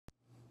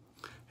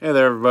Hey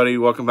there everybody,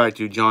 welcome back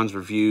to John's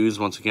Reviews.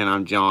 Once again,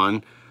 I'm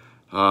John.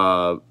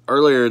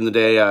 Earlier in the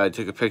day, I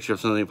took a picture of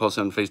something I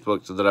posted on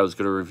Facebook so that I was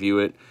going to review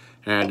it,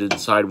 and I had to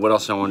decide what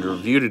else I wanted to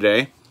review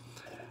today.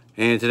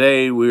 And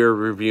today we are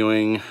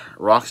reviewing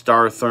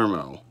Rockstar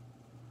Thermo.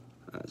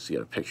 Let's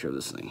get a picture of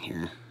this thing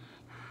here.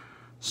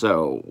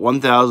 So,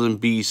 1000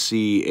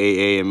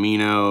 BCAA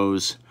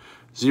aminos,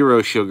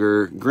 0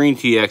 sugar, green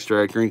tea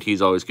extract. Green tea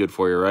is always good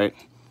for you, right?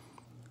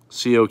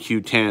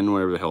 COQ10,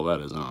 whatever the hell that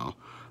is, I don't know.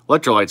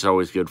 Electrolytes are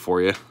always good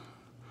for you.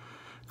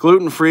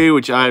 Gluten-free,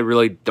 which I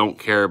really don't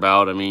care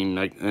about. I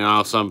mean,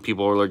 some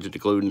people are allergic to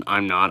gluten.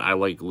 I'm not. I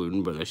like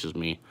gluten, but that's just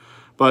me.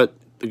 But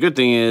the good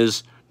thing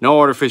is, no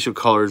artificial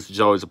colors, which is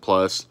always a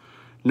plus.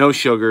 No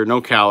sugar, no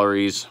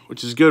calories,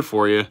 which is good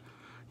for you.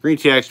 Green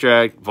tea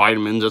extract,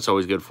 vitamins, that's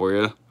always good for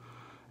you.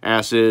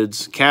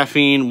 Acids,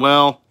 caffeine,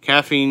 well,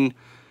 caffeine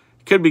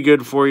could be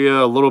good for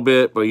you a little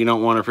bit, but you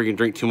don't want to freaking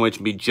drink too much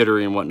and be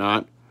jittery and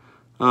whatnot.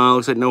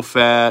 Looks like no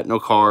fat, no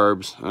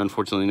carbs,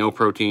 unfortunately no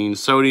protein.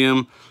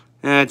 Sodium,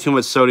 too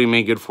much sodium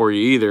ain't good for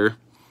you either.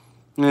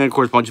 And of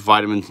course, a bunch of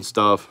vitamins and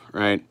stuff,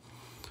 right?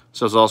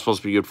 So it's all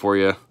supposed to be good for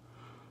you.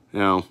 You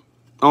know,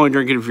 only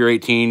drink it if you're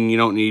 18. You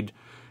don't need,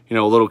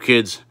 little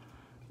kids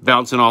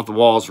bouncing off the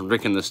walls from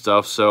drinking this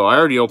stuff. So I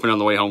already opened on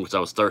the way home because I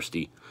was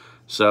thirsty.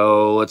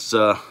 So let's give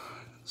it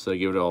a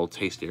little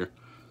taste here.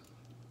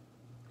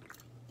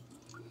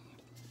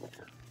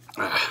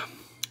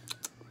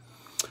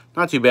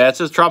 Not too bad. It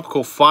says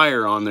Tropical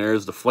Fire on there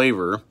is the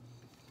flavor.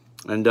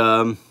 And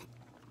I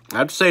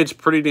have to say it's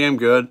pretty damn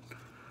good.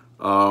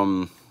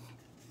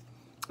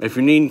 If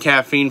you're needing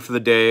caffeine for the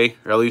day,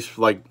 or at least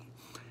like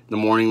in the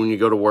morning when you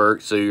go to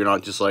work, so you're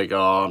not just like,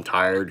 oh, I'm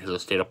tired because I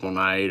stayed up all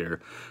night, or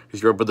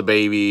because you're up with the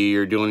baby,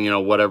 or doing,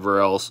 whatever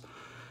else,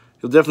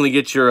 you'll definitely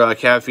get your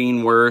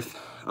caffeine worth.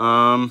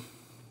 I'd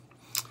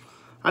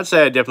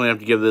say I definitely have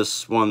to give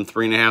this one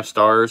 3.5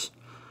 stars.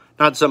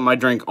 Not something I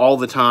drink all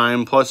the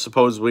time. Plus,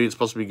 supposedly, it's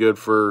supposed to be good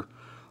for,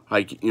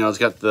 like, it's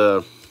got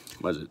the,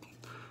 what is it?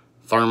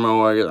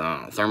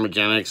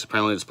 Thermogenics.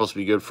 Apparently, it's supposed to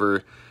be good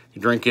for,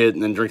 you drink it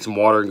and then drink some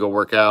water and go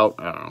work out.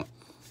 I don't know.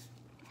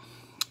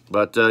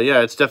 But, yeah,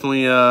 it's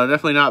definitely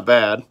not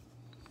bad.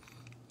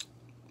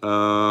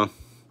 Not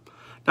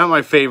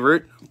my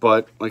favorite,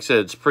 but, like I said,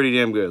 it's pretty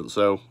damn good.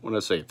 So, what did I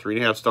say?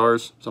 3.5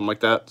 stars? Something like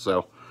that.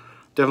 So,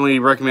 definitely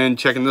recommend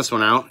checking this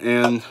one out.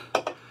 And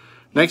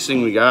next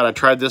thing we got, I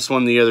tried this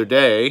one the other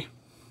day.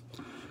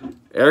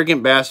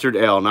 Arrogant Bastard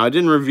Ale. Now, I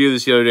didn't review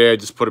this the other day. I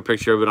just put a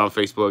picture of it on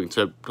Facebook and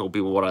told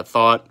people what I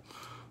thought.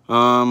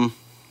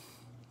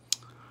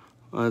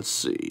 Let's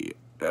see.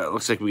 It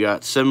looks like we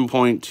got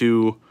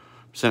 7.2%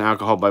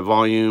 alcohol by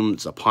volume.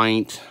 It's a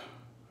pint.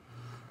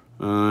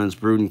 It's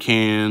brewed and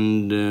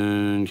canned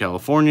in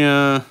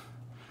California,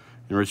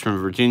 in Richmond,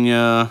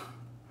 Virginia.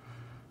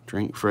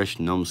 Drink Fresh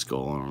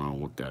Numbskull. I don't know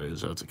what that is.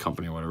 That's a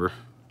company or whatever.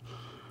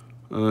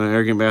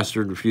 Arrogant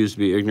Bastard refused to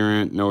be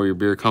ignorant. Know where your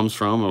beer comes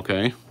from.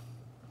 Okay.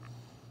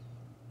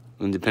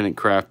 Independent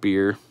craft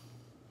beer.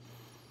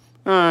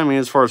 I mean,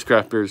 as far as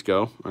craft beers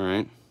go.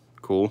 Alright.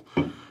 Cool.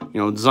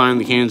 Design of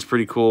the can is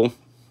pretty cool.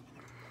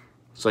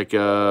 It's like,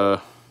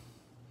 supposed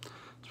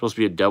to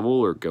be a devil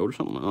or a goat or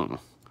something. I don't know.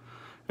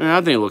 I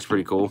think it looks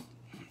pretty cool.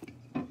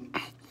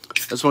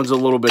 This one's a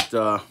little bit,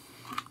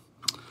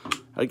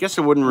 I guess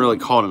I wouldn't really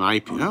call it an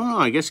IPA. I don't know.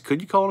 I guess,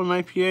 could you call it an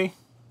IPA?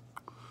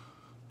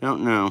 I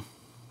don't know.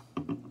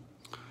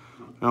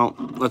 Well,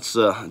 let's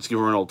give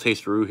her an old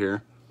taste-a-roo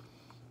here.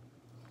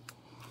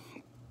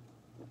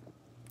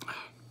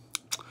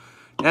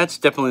 That's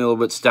definitely a little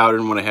bit stouter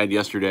than what I had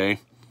yesterday.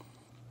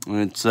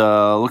 It's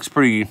looks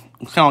kind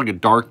of like a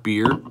dark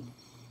beer.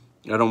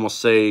 I'd almost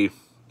say,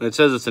 it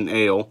says it's an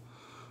ale,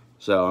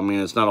 so I mean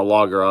it's not a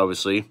lager,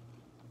 obviously.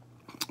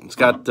 It's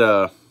got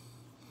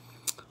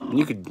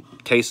you could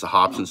taste the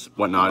hops and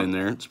whatnot in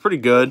there. It's pretty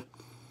good.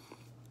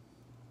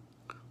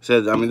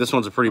 I mean, this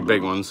one's a pretty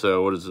big one,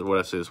 so what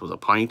I say this was a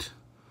pint?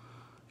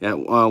 Yeah,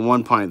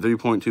 1 pint,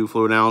 3.2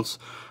 fluid ounce.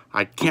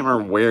 I can't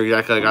remember where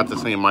exactly I got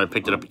this thing. I might have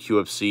picked it up at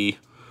QFC.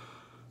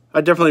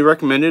 I definitely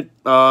recommend it.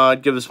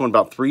 I'd give this one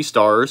about 3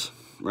 stars,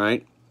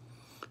 right?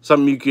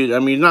 Something you could, I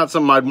mean, not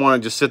something I'd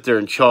want to just sit there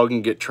and chug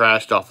and get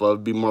trashed off of.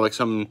 It'd be more like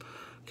something,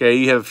 okay,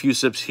 you have a few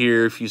sips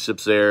here, a few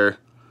sips there.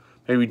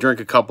 Maybe drink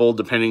a couple,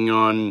 depending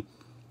on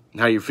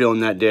how you're feeling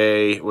that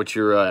day, what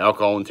your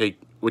alcohol intake,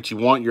 what you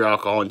want your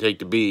alcohol intake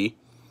to be.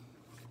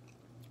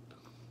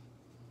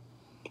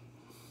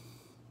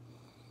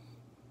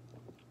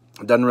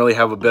 It doesn't really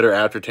have a bitter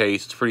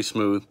aftertaste. It's pretty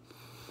smooth.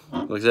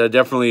 Like I said, I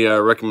definitely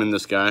recommend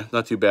this guy.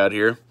 Not too bad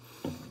here.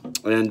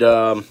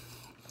 And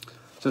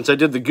since I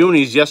did the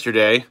Goonies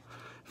yesterday, I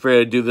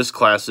figured I'd do this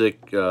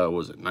classic,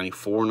 was it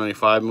 94,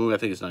 95 movie? I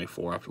think it's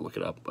 94. I have to look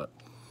it up. But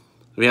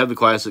we have the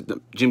classic,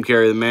 Jim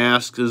Carrey, The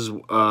Mask. This is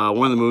one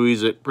of the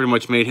movies that pretty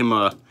much made him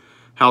a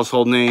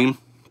household name.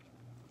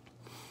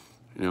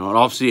 It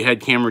obviously had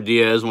Cameron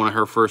Diaz, one of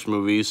her first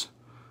movies.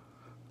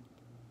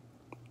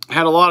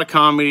 Had a lot of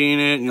comedy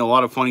in it, a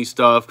lot of funny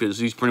stuff, because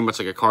he's pretty much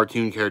like a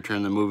cartoon character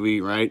in the movie,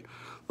 right?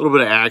 A little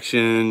bit of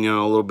action,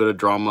 a little bit of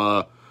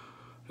drama,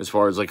 as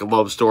far as like a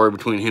love story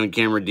between him and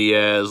Cameron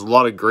Diaz. A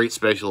lot of great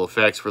special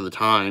effects for the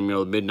time, you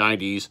know, the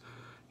mid-90s.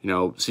 You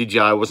know,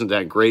 CGI wasn't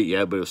that great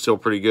yet, but it was still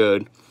pretty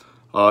good.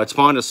 It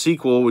spawned a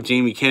sequel with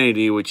Jamie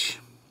Kennedy, which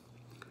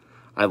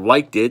I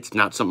liked it. It's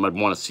not something I'd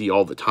want to see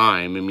all the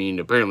time. I mean,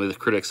 apparently the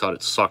critics thought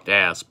it sucked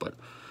ass, but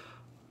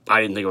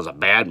I didn't think it was a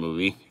bad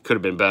movie. It could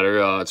have been better.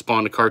 It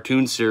spawned a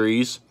cartoon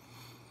series,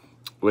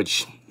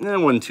 which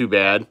wasn't too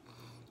bad.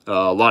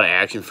 A lot of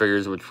action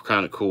figures, which were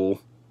kind of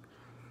cool.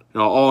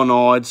 Now, all in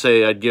all, I'd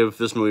say I'd give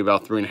this movie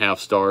about 3.5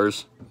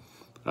 stars.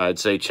 I'd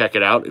say check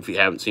it out if you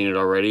haven't seen it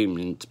already. I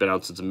mean, it's been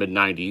out since the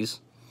mid-90s.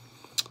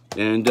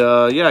 And,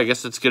 yeah, I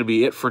guess that's going to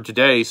be it for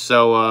today.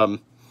 So, I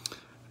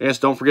guess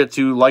don't forget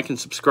to like and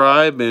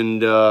subscribe.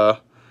 And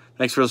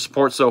thanks for the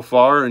support so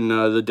far. And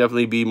there'll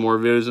definitely be more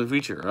videos in the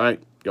future. All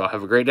right, y'all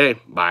have a great day.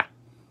 Bye.